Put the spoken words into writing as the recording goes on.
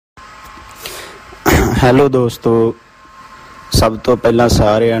Hello ਦੋਸਤੋ, ਸਭ ਤੋਂ ਪਹਿਲਾਂ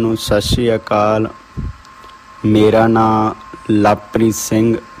ਸਾਰਿਆਂ ਨੂੰ ਸਤਿ ਸ਼੍ਰੀ ਅਕਾਲ। ਮੇਰਾ ਨਾਂ ਲਵਪ੍ਰੀਤ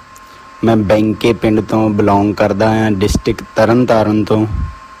ਸਿੰਘ, ਮੈਂ ਬੈਂਕੇ ਪਿੰਡ ਤੋਂ ਬਿਲੋਂਗ ਕਰਦਾ ਹਾਂ, ਡਿਸਟ੍ਰਿਕਟ ਤਰਨ ਤਾਰਨ ਤੋਂ।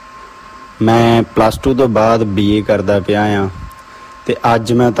 ਮੈਂ +2 ਤੋਂ ਬਾਅਦ BA ਕਰਦਾ ਪਿਆ ਹਾਂ ਅਤੇ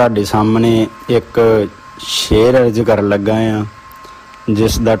ਅੱਜ ਮੈਂ ਤੁਹਾਡੇ ਸਾਹਮਣੇ ਇੱਕ ਸ਼ੇਅਰ ਅਰਜ਼ ਕਰਨ ਲੱਗਾ ਹਾਂ,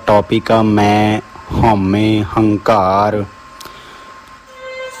 ਜਿਸ ਦਾ ਟੌਪਿਕ ਆ ਮੈਂ, ਹਉਮੈ, ਹੰਕਾਰ।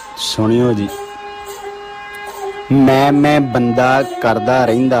 ਸੁਣਿਓ ਜੀ। ਮੈਂ ਬੰਦਾ ਕਰਦਾ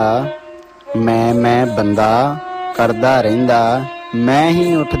ਰਹਿੰਦਾ, ਮੈਂ ਬੰਦਾ ਕਰਦਾ ਰਹਿੰਦਾ, ਮੈਂ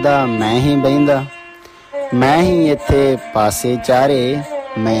ਹੀ ਉੱਠਦਾ ਮੈਂ ਹੀ ਬਹਿੰਦਾ, ਮੈਂ ਹੀ ਇੱਥੇ ਪਾਸੇ ਚਾਰੇ,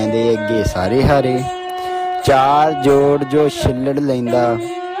 ਮੈਂ ਦੇ ਅੱਗੇ ਸਾਰੇ ਹਾਰੇ। ਚਾਰ ਜੋੜ ਜੋ ਛਿੱਲੜ ਲੈਂਦਾ,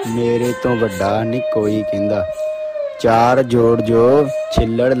 ਮੇਰੇ ਤੋਂ ਵੱਡਾ ਨਹੀਂ ਕੋਈ ਕਹਿੰਦਾ। ਚਾਰ ਜੋੜ ਜੋ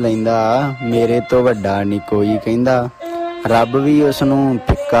ਛਿੱਲੜ ਲੈਂਦਾ, ਮੇਰੇ ਤੋਂ ਵੱਡਾ ਨਹੀਂ ਕੋਈ ਕਹਿੰਦਾ। ਰੱਬ ਵੀ ਉਸ ਨੂੰ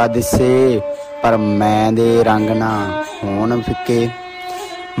ਫਿੱਕਾ ਦਿਸੇ, ਪਰ ਮੈਂ ਦੇ ਰੰਗ ਨਾ ਹੋਣ ਫਿੱਕੇ।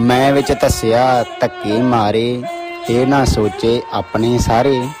 ਮੈਂ ਵਿੱਚ ਧੱਸਿਆ ਧੱਕੇ ਮਾਰੇ, ਇਹ ਨਾ ਸੋਚੇ ਆਪਣੇ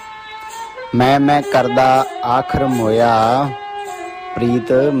ਸਾਰੇ। ਮੈਂ ਕਰਦਾ ਆਖਰ ਮੋਇਆ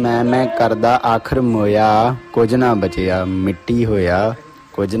ਪ੍ਰੀਤ, ਮੈਂ ਕਰਦਾ ਆਖਰ ਮੋਇਆ। ਕੁਝ ਨਾ ਬਚਿਆ ਮਿੱਟੀ ਹੋਇਆ,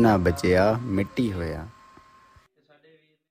 ਕੁਝ ਨਾ ਬਚਿਆ ਮਿੱਟੀ ਹੋਇਆ।